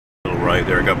right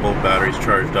there. I got both batteries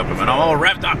charged up. I'm all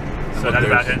revved up. So that's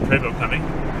back in Quebec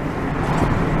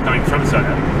coming from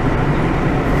Soda.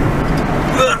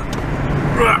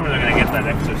 Where they're going to get that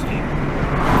extra steam.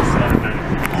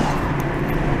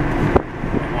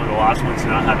 One of the last ones to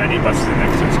not have any buses in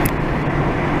extra steam.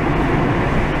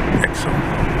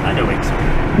 I know EXO.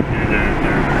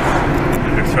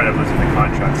 They're threat of losing the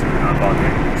contracts, so they're not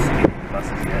bothering steaming the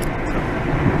buses yet. So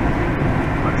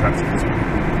contracts are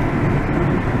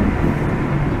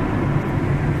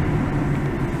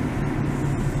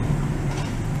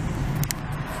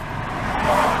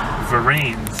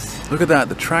VARENNES. Look at that.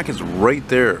 The track is right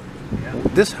there. Yeah.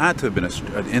 This had to have been an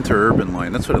interurban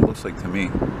line. That's what it looks like to me.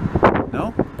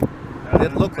 No?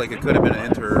 It looked like it could have been an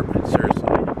interurban. Seriously.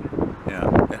 Yeah.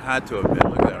 It had to have been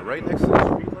like that. Right next to the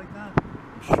street like that?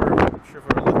 I'm sure if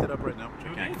I looked it up right now. It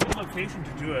would be a good location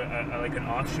to do like an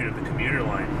offshoot of the commuter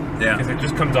line. Yeah. Because it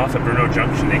just comes off at Bruno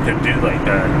Junction. They could do like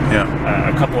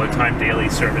a couple of time daily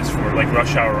service for like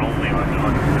rush hour only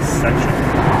on this section.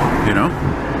 You know?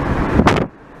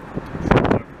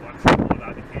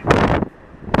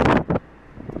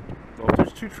 Well, if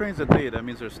there's 2 trains a day, that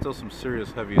means there's still some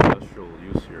serious heavy industrial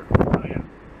use here. Oh yeah.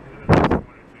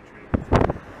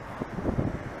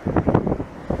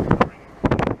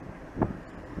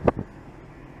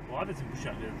 A lot of it's in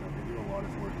Boucherville, though. They do a lot of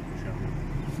work in Boucherville.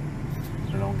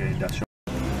 They don't get industrial.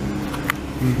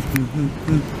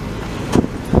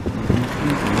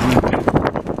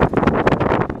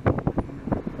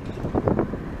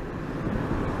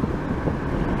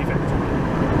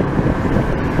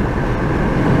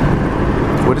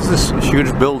 What is this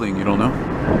huge building? You don't know?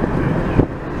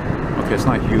 Okay, it's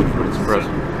not huge, but it's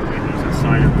impressive. There's a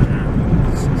sign over there.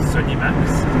 Sunny Max.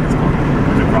 It's called.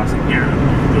 There's a crossing here.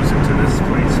 It goes into this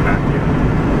place back here.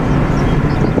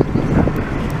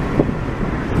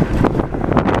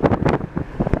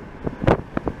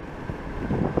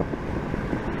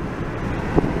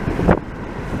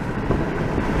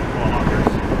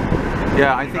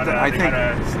 Yeah, I think I think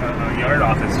a yard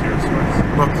office here of sorts.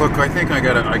 Look, I think I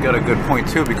got a good point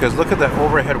too, because look at that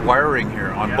overhead wiring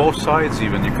here on both sides.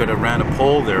 Even you could have ran a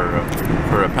pole there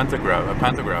for a pantograph.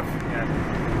 Yeah.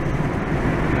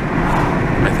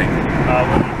 I think.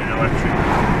 What do you think electric?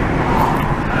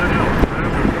 I don't know. I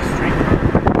don't know the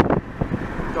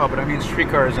streetcar. Oh, but I mean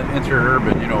streetcar is an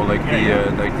interurban. You know, like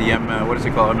like the what is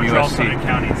it called? MUSC.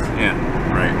 Counties. Yeah.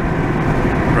 Right.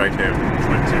 Right here. Which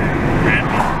went to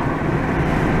Granby.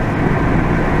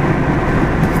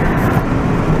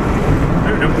 I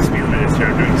don't know what the speed limit is here.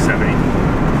 I'm doing 70.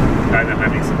 I'm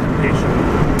having some temptation.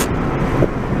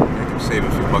 Make him save a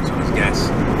few bucks on his gas.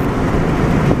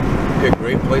 Be a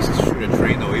great place to shoot a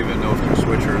train, though, even though if your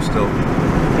switcher is still.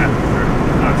 Yeah, sure.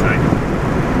 Outside.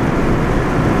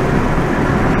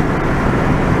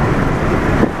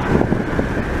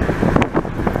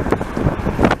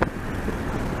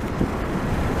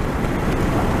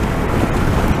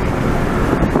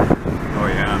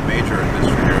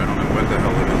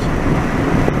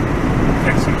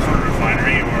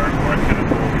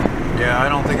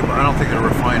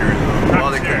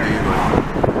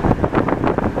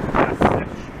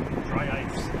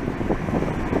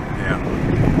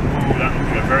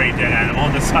 Dead animal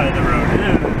on the side of the road.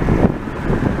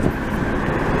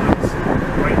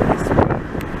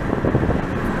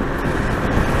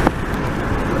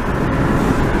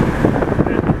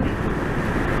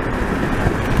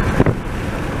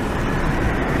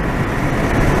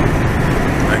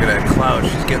 Look at that cloud,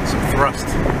 she's getting some thrust.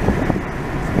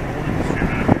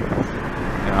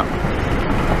 Yeah.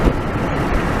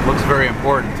 Looks very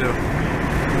important too.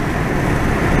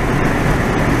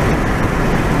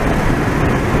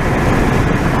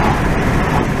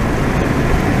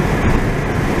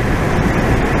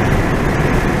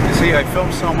 I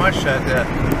filmed so much that,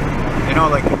 you know,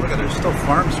 like, look at, there's still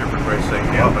farms here for Christ's sake.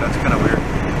 Yeah, but that's kind of weird.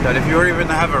 That if you were even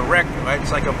to have a wreck, right,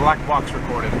 it's like a black box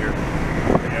recorded here.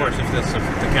 Of course, if the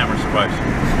camera survives.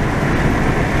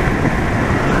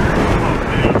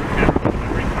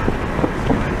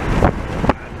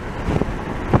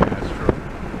 That's true.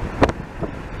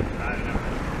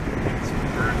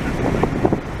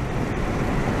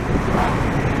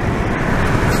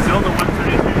 Still the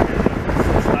 132.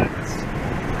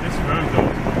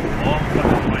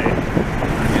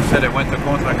 Said it went to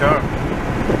CONTRECEOUR.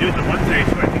 Dude, the 132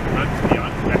 I think runs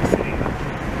beyond Quebec City.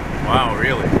 Wow,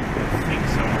 really? I think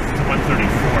so. It's the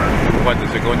 134. What,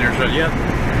 does it go near Joliet?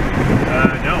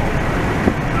 No.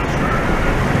 I'm not sure.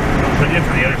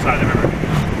 Joliet's on the other side of the river.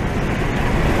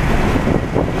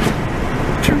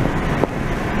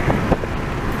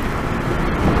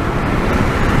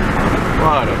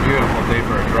 What a beautiful day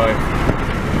for a drive.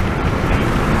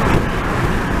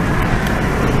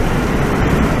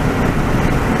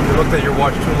 looked at your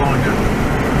watch too long there.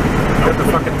 Look at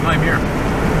the fucking time here.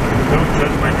 Don't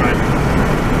judge my driving.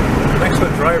 You're an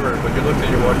excellent driver, but you looked at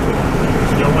your watch too long.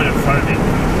 There's no one in front of me.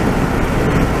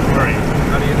 Where are you?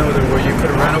 How do you know that where you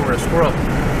could have ran over a squirrel?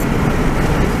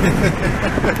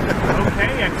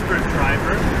 Okay, expert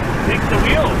driver. Take the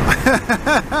wheel.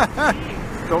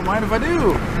 Don't mind if I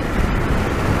do.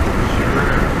 Sure.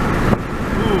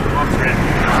 Ooh, off red.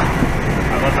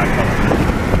 I love that color.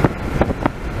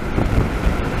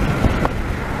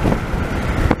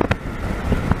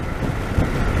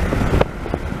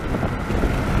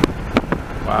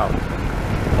 Wow.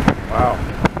 Wow.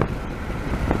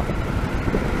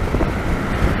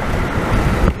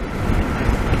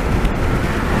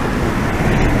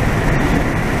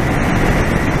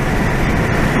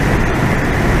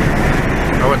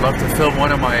 I would love to film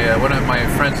one of my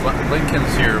friends'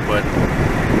 Lincolns here, but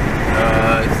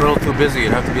it's a little too busy.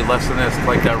 It'd have to be less than this.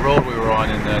 Like that road we were on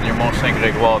in near Mont Saint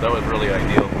Grégoire, that was really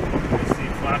ideal. I see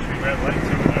flashing red lights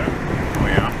over there. Oh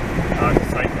yeah. It's a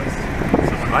cyclist.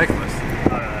 Cyclist.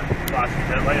 Flashing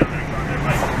red light on their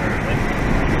bike.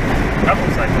 A couple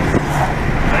of cyclists.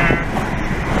 There.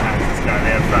 That's this guy.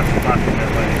 They have flashing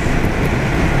red lights.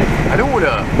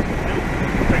 Allora.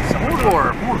 Like someone fell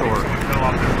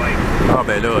off their bike. Ah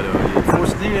ben là, il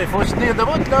faut se tenir de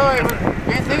route là,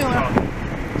 bien tenir là.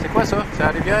 C'est quoi ça? C'est la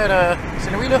rivière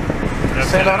Saint-Louis là?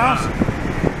 Saint-Laurent?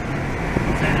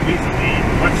 Saint-Louis is the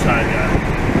west side, yeah.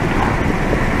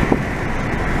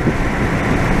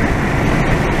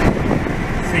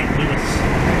 St. Louis.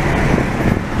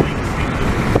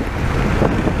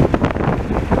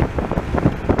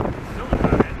 Still in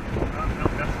Varennes. No,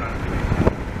 that's not it.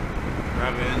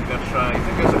 Varennes, Versailles. You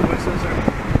think there's a places there?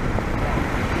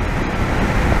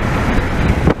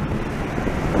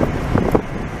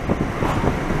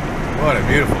 What a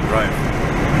beautiful drive.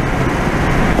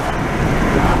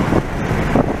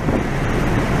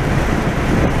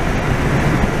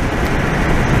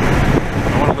 I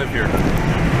want to live here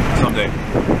someday.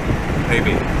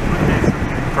 Maybe.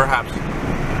 Perhaps.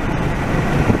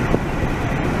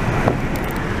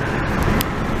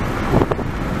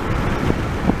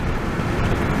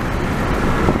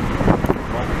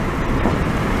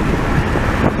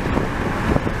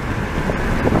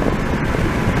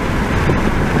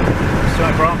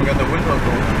 My problem, we got the windows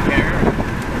open. Can't hear it.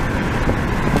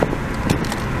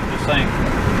 Just saying.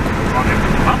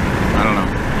 I don't know.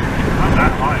 Not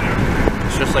that high there.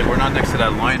 It's just like we're not next to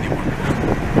that line anymore.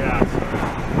 Yeah, so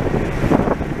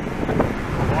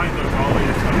the line goes all the way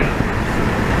to Quebec.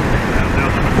 I don't know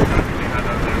how much traffic they had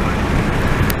out there.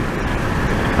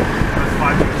 It was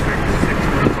 5 to 6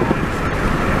 roads all the way to Quebec.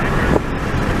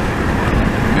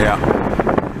 Yeah.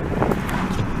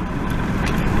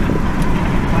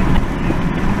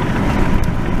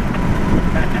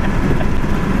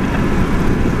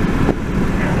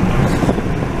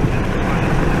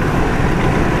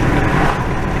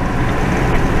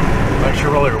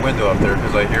 Roll your window up there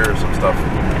because I hear some stuff.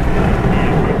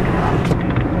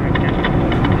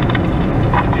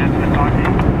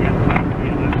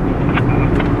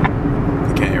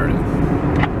 I can't hear it.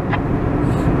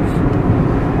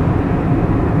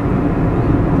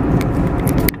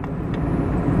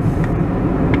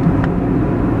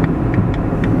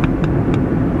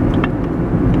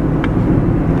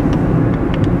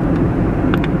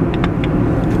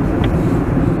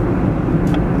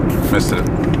 Missed it.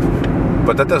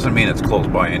 But that doesn't mean it's close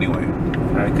by anyway.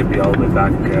 It could be all the way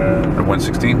back. At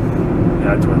 116?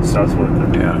 Yeah, towards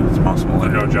Southwood. Yeah, it's possible.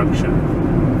 No Junction.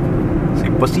 C'est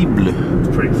possible. It's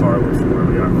pretty far away from where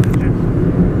we are.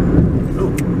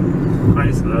 Oh,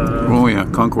 nice. Oh yeah,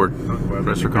 Concord. Concord.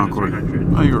 Press for Concord.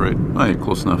 Oh, you're right. Oh, yeah,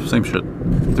 close enough. Same shit.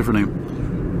 Different name.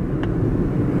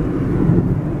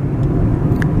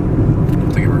 I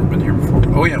don't think I've ever been here before.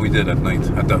 Oh yeah, we did at night,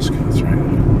 at dusk. That's right.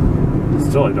 It's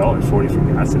still $1.40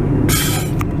 for gas in here.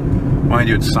 Mind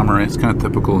you, it's summer. It's kind of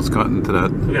typical. It's gotten to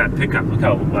that. Look at that pickup. Look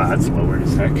how that's lower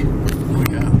as heck. Oh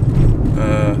yeah.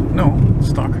 No,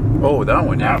 stock. Oh, that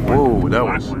one. Yeah. Whoa, that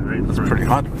was. That's pretty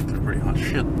hot. Pretty hot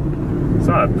shit. It's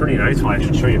not a pretty nice one. I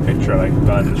should show you a picture. I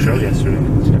got in the show yesterday. It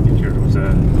was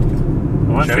a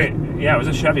Chevy? Yeah, it was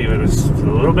a Chevy. It was a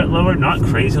little bit lower, not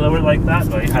crazy lower like that,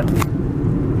 but it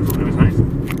was nice.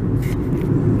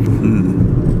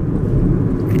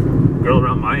 Girl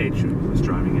around my age was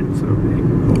driving it, so.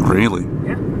 Really?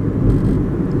 Yeah. I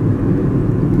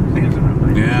think it's around my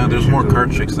age. Yeah, there's more car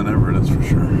chicks than ever. That's for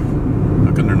sure.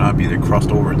 How can there not be? They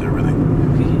crossed over to everything.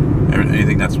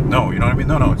 Anything that's no, you know what I mean?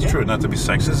 No, it's true. Not to be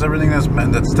sexist. Everything that's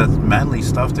manly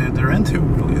stuff they're into.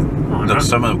 Really. Oh, no,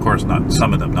 some of them, of course, not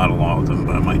some of them, not a lot of them,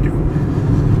 but mind you.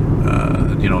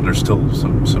 you know, there's still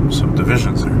some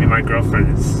divisions there. I mean, my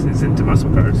girlfriend is into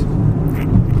muscle cars.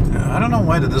 I don't know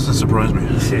why that doesn't surprise me.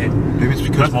 Maybe it's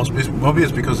because maybe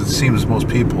it's because it seems most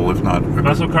people, if not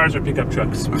muscle cars or pickup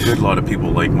trucks. A good lot of people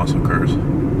like muscle cars.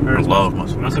 Or love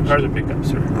muscle cars or pickups,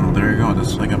 sir. Oh, there you go.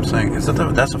 That's like I'm saying.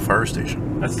 That's a fire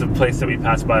station. That's the place that we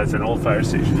passed by. It's an old fire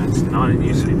station. It's not in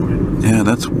use anymore. Yeah,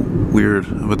 that's weird.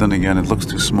 But then again, it looks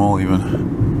too small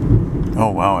even. Oh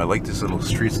wow, I like these little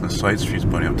streets and the side streets,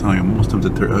 buddy. I'm telling you, I'm almost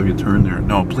tempted to have you turn there.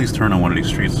 No, please turn on one of these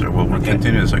streets there. Well, we'll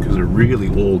continue this because they're really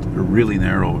old, they're really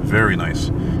narrow, very nice.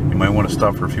 You might want to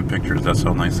stop for a few pictures. That's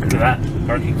how nice they are. Look at that.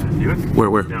 Parking. Buick?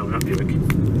 Where? No, not Buick.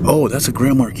 Oh, that's a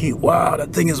Grand Marquis. Wow,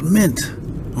 that thing is mint.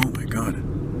 Oh my god.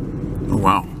 Oh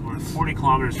wow. We're 40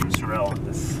 kilometers from Sorel on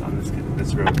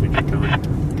this road. We keep going.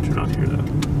 Turn off here though.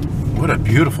 What a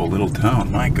beautiful little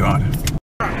town. My god.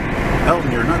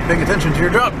 Elton, you're not paying attention to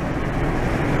your job.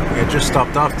 I just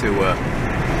stopped off to,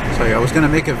 sorry, I was going to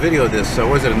make a video of this,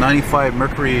 was it a 95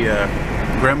 Mercury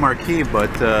Grand Marquis, but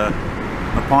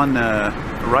upon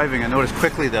arriving I noticed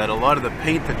quickly that a lot of the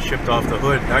paint had chipped off the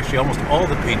hood, actually almost all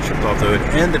the paint chipped off the hood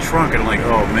and the trunk, and I'm like,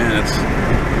 oh man,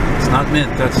 it's not mint,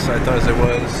 I thought it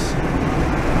was,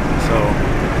 so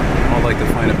I'd like to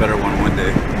find a better one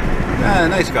day.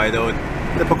 Nice guy though,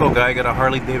 typical guy, got a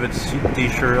Harley Davidson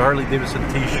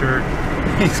t-shirt,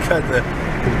 he's got the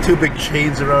 2 big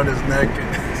chains around his neck.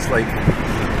 It's like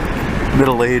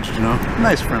middle-aged, you know.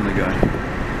 Nice, friendly guy.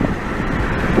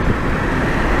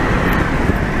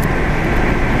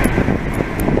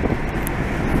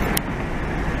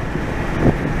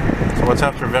 So what's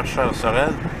after Verchères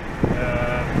Sorel?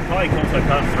 Probably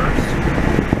CONTRECEOUR first.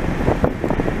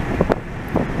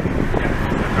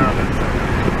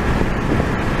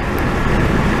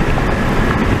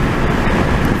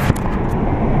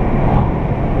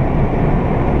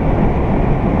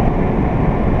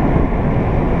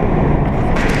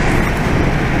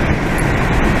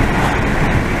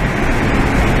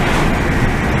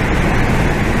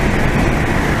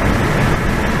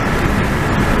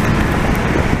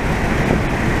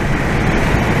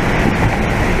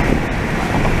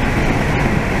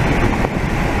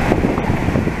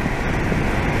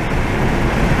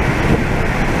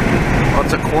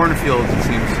 Cornfields, it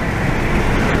seems.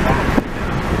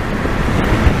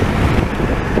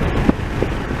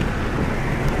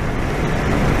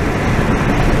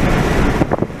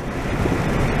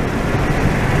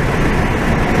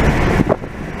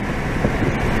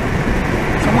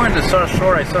 Somewhere in the South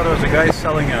Shore, I saw there was a guy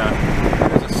selling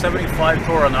it was a 75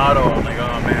 Toronado. I'm like,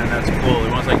 oh man, that's cool. He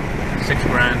wants like $6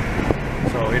 grand.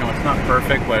 So, you know, it's not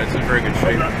perfect, but it's in very good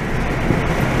shape.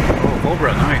 Oh,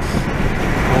 Cobra, nice.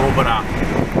 Cobra.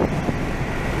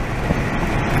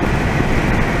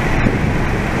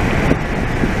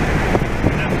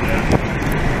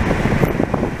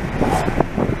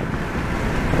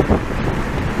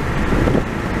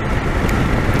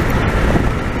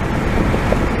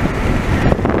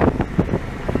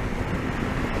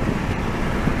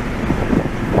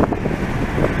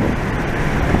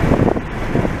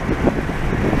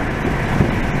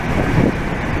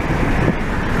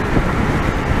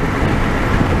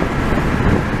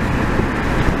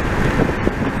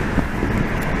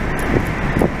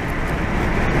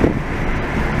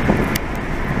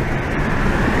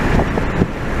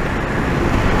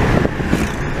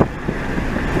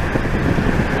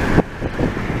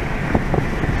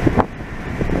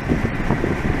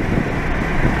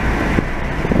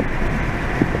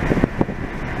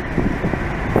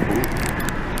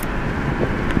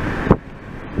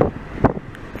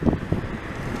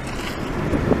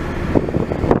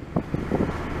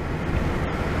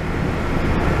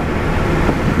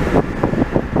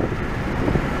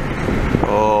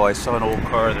 I saw an old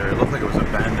car there. It looked like it was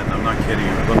abandoned. I'm not kidding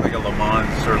you. It looked like a Le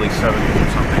Mans early 70s or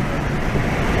something.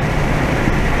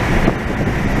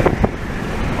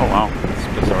 Oh wow,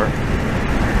 that's bizarre.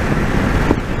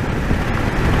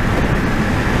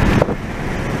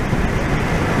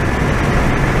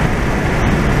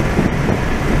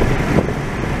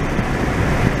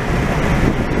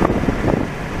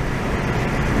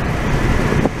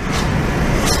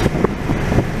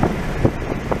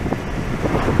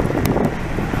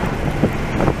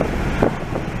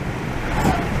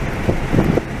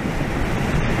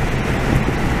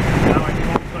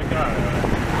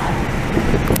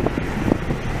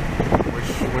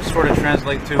 Sort of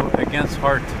translate to against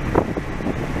heart.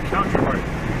 Counter heart.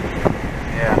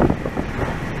 Yeah.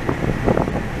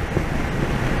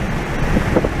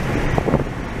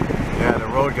 Yeah, the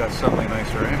road got suddenly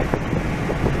nicer, eh?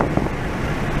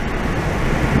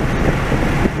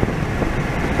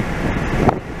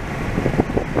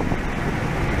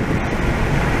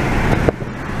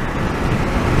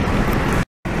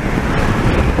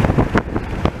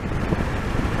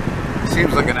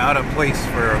 out of place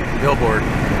for a billboard. I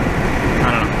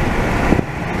don't know.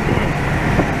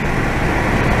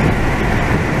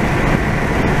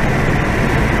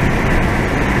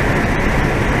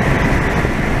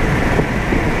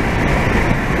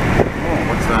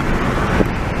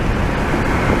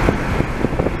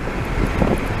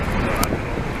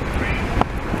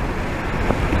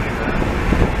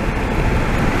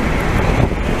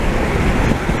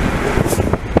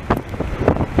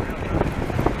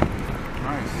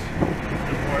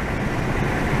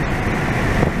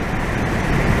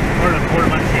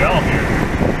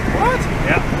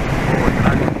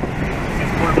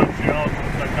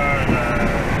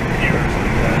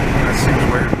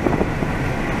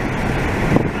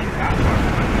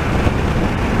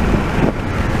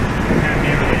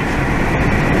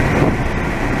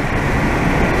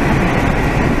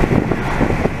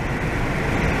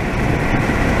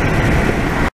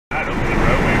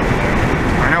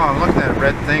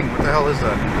 Red thing. What the hell is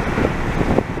that?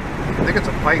 I think it's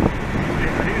a pipe. I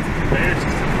think it's a conveyor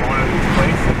system for one of these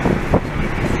places.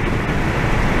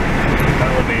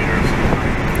 Elevator or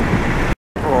something.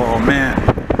 Oh man.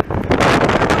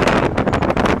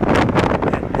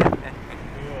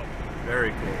 Cool.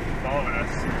 Very cool. Following us.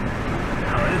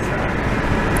 How is that?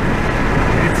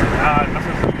 It's must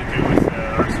have something to do with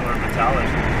ArcelorMittal.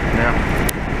 Yeah.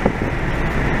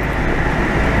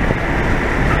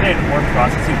 An ore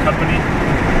processing company.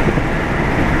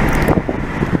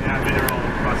 Yeah, mineral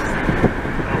processing.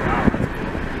 Oh wow, that's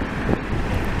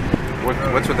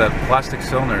cool. What's with that plastic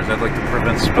cylinder? Is that like to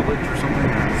prevent spillage or something?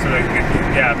 So like,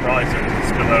 yeah, probably so it can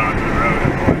spill out onto the road.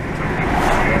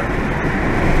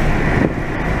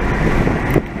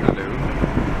 Hello.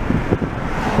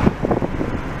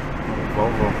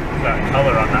 Volvo. That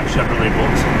color on that Chevrolet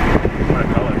Bolt. What a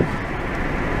color.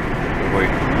 Wait.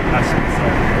 That's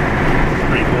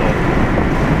pretty cool.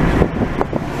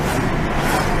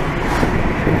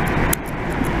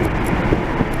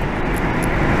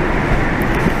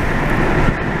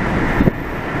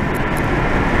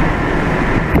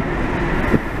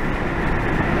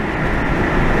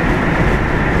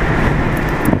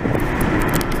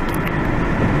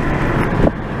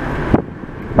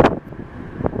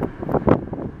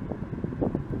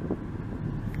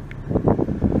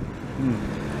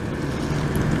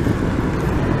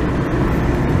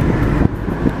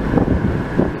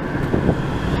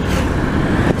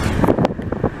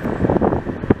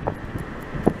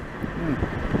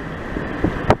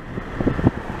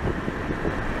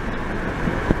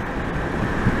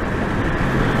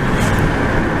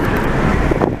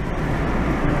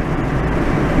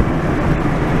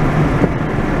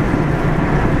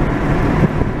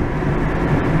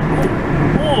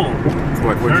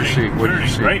 What did you see? What did you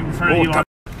see? Right in front of you.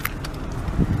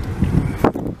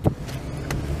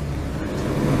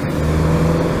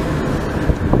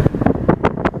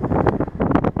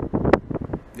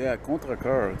 Yeah,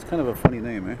 CONTRECEOUR. It's kind of a funny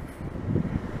name, eh?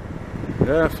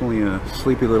 Definitely a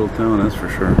sleepy little town, that's for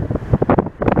sure.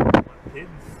 Pids?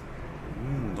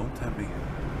 Don't tempt me.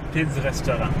 Pids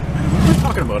restaurant. What am I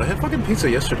talking about? I had fucking pizza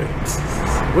yesterday.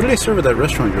 What did they serve at that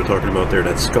restaurant you were talking about there?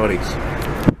 That Scotty's.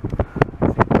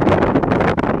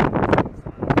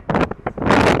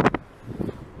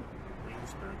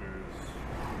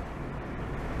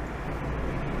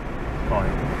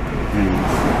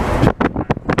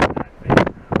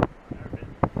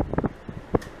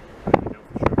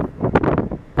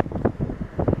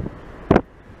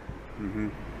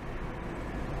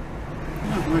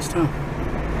 Nice town.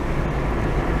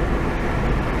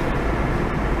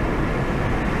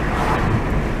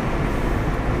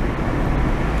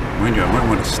 Mind you, I might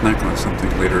want to snack on something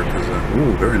later because,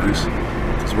 ooh, very nice.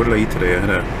 Because what did I eat today? I had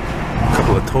a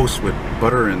couple of toasts with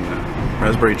butter and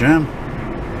raspberry jam,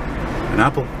 an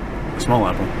apple, a small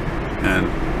apple, and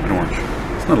an orange.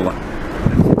 It's not a lot.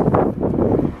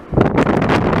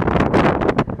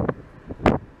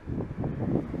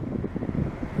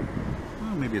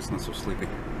 Well, maybe it's not so sleepy.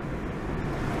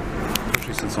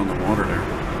 Especially since on the water there.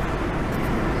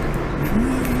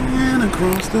 And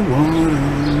across the water.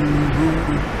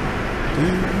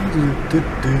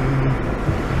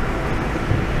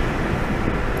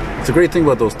 It's a great thing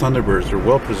about those Thunderbirds. They're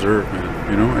well preserved,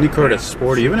 man. You know, any car that's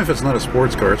sporty, even if it's not a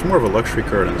sports car, it's more of a luxury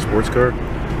car than a sports car.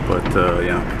 But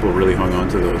yeah, people really hung on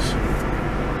to those.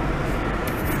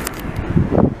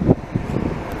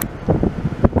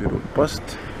 Bureau de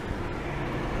poste.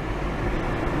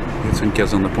 It's une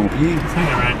caserne de pompiers. I think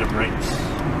I random rights.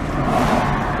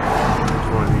 It's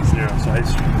one of these narrow side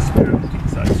streets. Narrow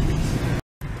side streets.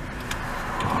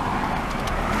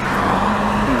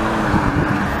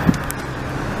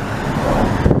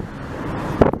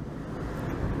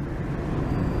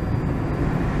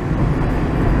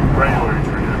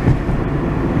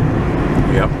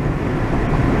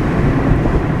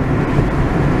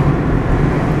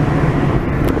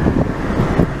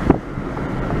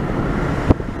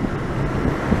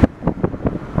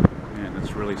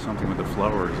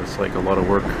 like a lot of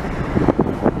work.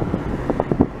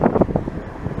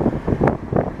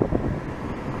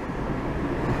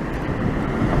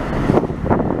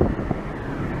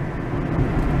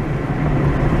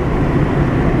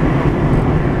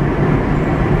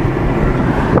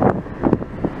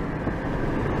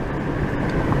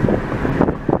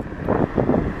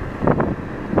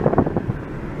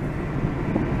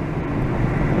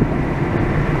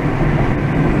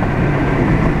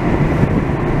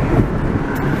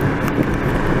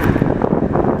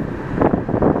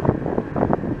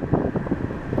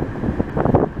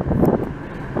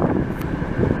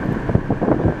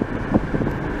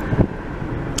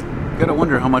 Gotta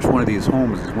wonder how much one of these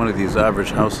homes, one of these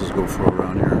average houses go for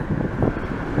around here.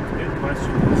 Good question.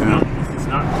 It's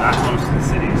not that close to the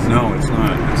cities. No, it's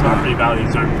not. Property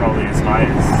values aren't probably as high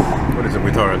as... What is it,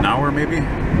 we thought an hour maybe? I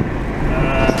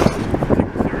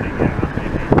think 30, yeah,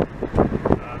 maybe.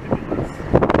 Maybe less.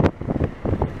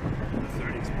 The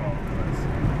 30s probably less.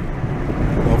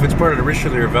 Well, if it's part of the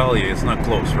Richelieu Valley, it's not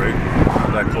close, right?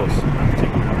 Not that close.